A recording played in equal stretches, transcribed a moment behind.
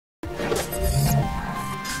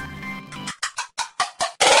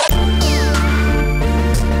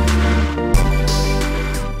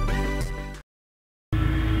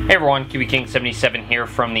Hey everyone, QBKing77 here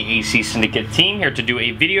from the AC Syndicate team, here to do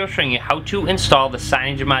a video showing you how to install the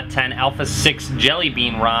CyanogenMod 10 Alpha 6 Jelly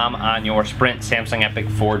Bean ROM on your Sprint Samsung Epic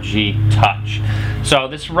 4G Touch. So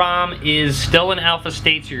this ROM is still in alpha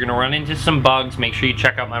state, so you're going to run into some bugs. Make sure you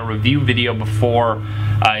check out my review video before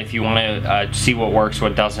if you want to see what works,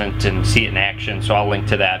 what doesn't, and see it in action, so I'll link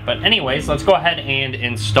to that. But anyways, let's go ahead and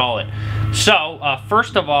install it. So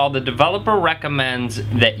first of all, the developer recommends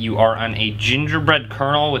that you are on a Gingerbread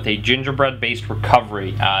Kernel with a gingerbread based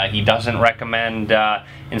recovery. He doesn't recommend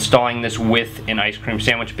installing this with an ice cream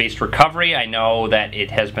sandwich based recovery. I know that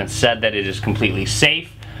it has been said that it is completely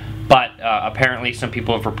safe, but apparently some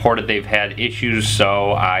people have reported they've had issues,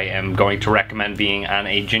 so I am going to recommend being on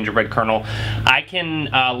a gingerbread kernel. I can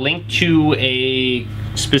link to a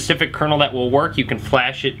specific kernel that will work. You can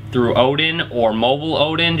flash it through Odin or mobile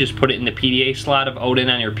Odin. Just put it in the PDA slot of Odin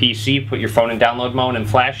on your PC, put your phone in download mode and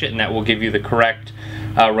flash it, and that will give you the correct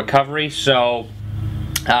recovery. So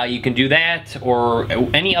you can do that, or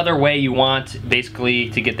any other way you want, basically,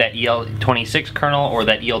 to get that EL26 kernel or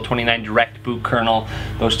that EL29 directboot kernel,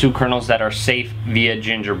 those two kernels that are safe via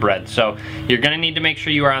Gingerbread. So you're going to need to make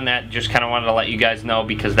sure you are on that. Just kind of wanted to let you guys know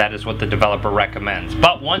because that is what the developer recommends.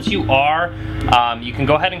 But once you are, you can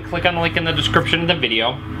go ahead and click on the link in the description of the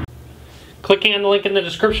video. Clicking on the link in the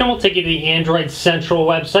description will take you to the Android Central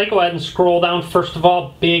website. Go ahead and scroll down. First of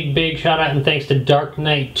all, big shout out and thanks to Dark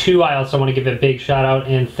Knight 2. I also want to give a big shout out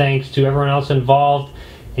and thanks to everyone else involved,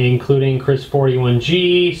 including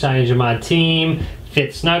Chris41G, CyanogenMod team, Fit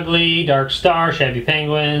Snuggly, Dark Star, Shabby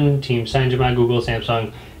Penguin, Team CyanogenMod, Google,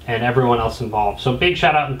 Samsung, and everyone else involved. So big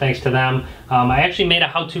shout out and thanks to them. I actually made a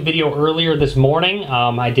how-to video earlier this morning.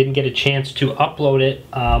 I didn't get a chance to upload it,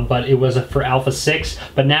 but it was for Alpha 6.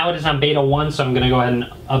 But now it is on Beta 1, so I'm going to go ahead and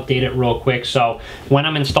update it real quick. So when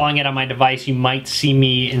I'm installing it on my device, you might see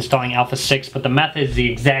me installing Alpha 6, but the method is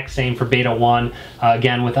the exact same for Beta 1.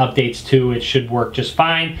 Again, with updates 2, it should work just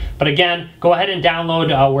fine. But again, go ahead and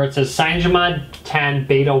download where it says CyanogenMod 10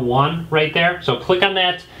 Beta 1 right there. So click on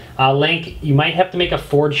that link. You might have to make a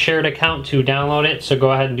Forge shared account to download it, so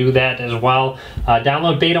go ahead and do that as well.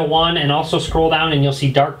 Download Beta 1 and also scroll down and you'll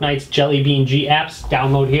see Dark Knight's Jelly Bean Gapps.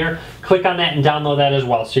 Download here. Click on that and download that as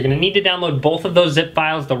well. So you're going to need to download both of those zip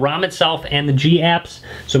files, the ROM itself and the Gapps.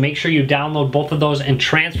 So make sure you download both of those and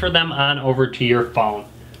transfer them on over to your phone.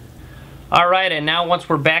 Alright, and now once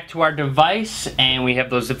we're back to our device and we have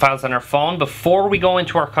those zip files on our phone, before we go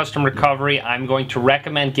into our custom recovery, I'm going to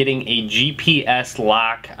recommend getting a GPS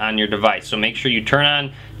lock on your device. So make sure you turn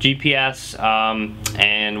on GPS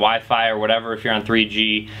and Wi-Fi or whatever if you're on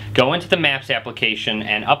 3G. Go into the Maps application,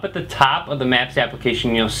 and up at the top of the Maps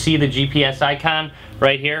application you'll see the GPS icon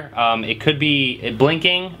right here. It could be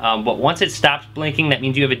blinking, but once it stops blinking, that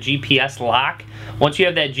means you have a GPS lock. Once you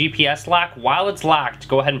have that GPS lock, while it's locked,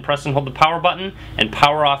 go ahead and press and hold the power button and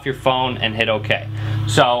power off your phone and hit OK.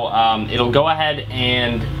 So it'll go ahead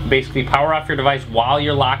and basically power off your device while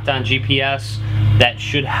you're locked on GPS. That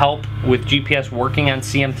should help with GPS working on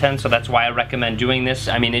CM10, so that's why I recommend doing this.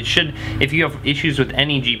 I mean, it should, if you have issues with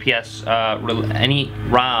any GPS, any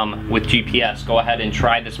ROM with GPS, go ahead and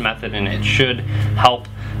try this method and it should help.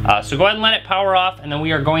 So go ahead and let it power off, and then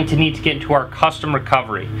we are going to need to get into our custom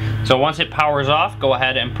recovery. So once it powers off, go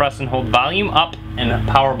ahead and press and hold volume up and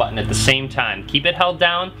the power button at the same time. Keep it held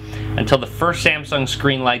down until the first Samsung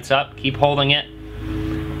screen lights up. Keep holding it,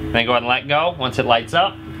 and then go ahead and let go once it lights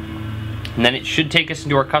up. And then it should take us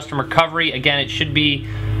into our custom recovery. Again, it should be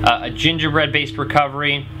a gingerbread based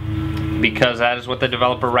recovery because that is what the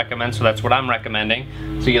developer recommends, so that's what I'm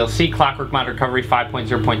recommending. So you'll see Clockwork Mod Recovery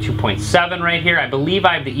 5.0.2.7 right here. I believe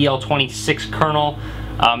I have the EL26 kernel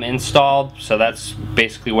installed, so that's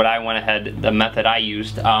basically what I went ahead, the method I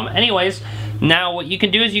used. Anyways, now what you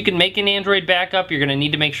can do is you can make an Nandroid backup. You're going to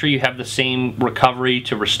need to make sure you have the same recovery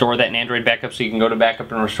to restore that Nandroid backup, so you can go to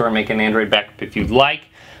backup and restore and make an Nandroid backup if you'd like.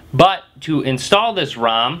 But to install this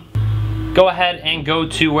ROM, go ahead and go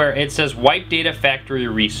to where it says Wipe Data Factory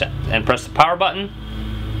Reset and press the power button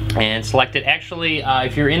and select it. Actually,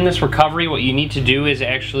 if you're in this recovery, what you need to do is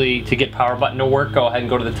actually, to get power button to work, go ahead and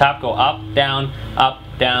go to the top, go up, down,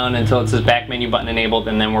 until it says back menu button enabled,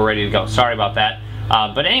 and then we're ready to go. Sorry about that.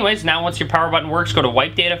 But anyways, now once your power button works, go to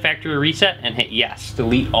Wipe Data Factory Reset and hit yes.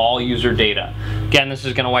 Delete all user data. Again, this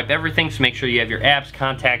is going to wipe everything, so make sure you have your apps,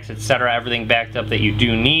 contacts, etc., everything backed up that you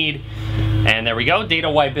do need. And there we go. Data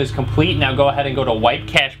wipe is complete. Now go ahead and go to Wipe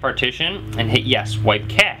Cache Partition and hit yes, Wipe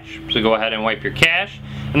Cache. So go ahead and wipe your cache,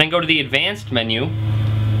 and then go to the Advanced menu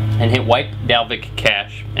and hit Wipe Dalvik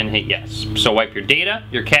Cache and hit yes. So wipe your data,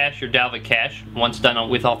 your cache, your Dalvik cache. Once done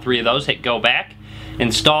with all three of those, hit Go Back.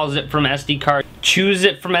 install zip from SD card. Choose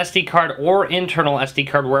zip from SD card or internal SD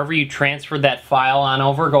card, wherever you transferred that file on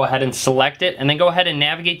over. Go ahead and select it, and then go ahead and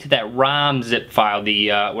navigate to that ROM zip file, the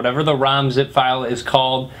whatever the ROM zip file is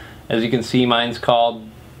called. As you can see, mine's called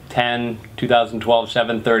 2012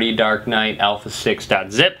 730 Dark Knight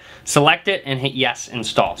alpha6.zip. Select it and hit yes,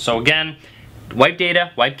 install. So again, wipe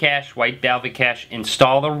data, wipe cache, wipe Dalvik cache,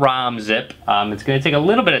 install the ROM zip. It's going to take a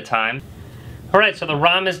little bit of time. Alright, so the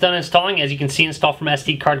ROM is done installing. As you can see, install from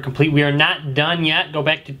SD card complete. We are not done yet. Go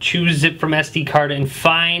back to choose zip from SD card and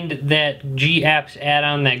find that GApps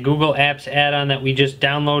add-on, that Google Apps add-on that we just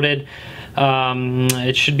downloaded.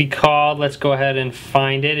 It should be called, let's go ahead and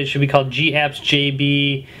find it. It should be called GApps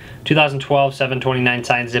JB 2012 729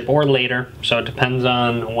 signed zip or later. So it depends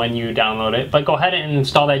on when you download it. But go ahead and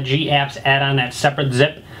install that GApps add-on, that separate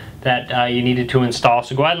zip that you needed to install.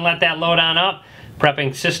 So go ahead and let that load on up.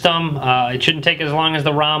 Prepping system. It shouldn't take as long as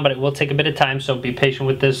the ROM, but it will take a bit of time, so be patient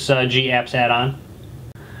with this GApps add-on.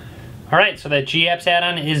 Alright, so that GApps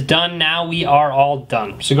add-on is done. Now we are all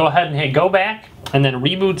done. So go ahead and hit go back, and then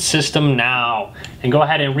reboot system now. And go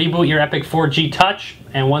ahead and reboot your Epic 4G Touch,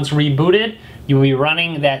 and once rebooted, you will be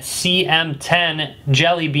running that CM10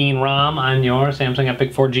 Jelly Bean ROM on your Samsung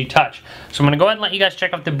Epic 4G Touch. So I'm going to go ahead and let you guys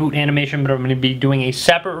check out the boot animation, but I'm going to be doing a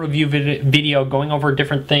separate review video going over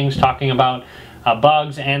different things, talking about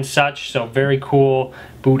bugs and such. So very cool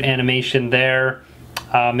boot animation there.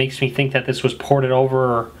 Makes me think that this was ported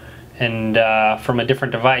over and from a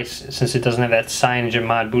different device, since it doesn't have that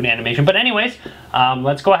CyanogenMod boot animation. But anyways,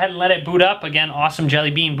 let's go ahead and let it boot up. Again, awesome Jelly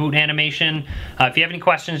Bean boot animation. If you have any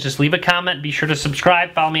questions, just leave a comment. Be sure to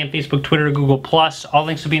subscribe. Follow me on Facebook, Twitter, Google+. All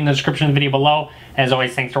links will be in the description of the video below. As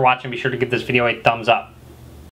always, thanks for watching. Be sure to give this video a thumbs up.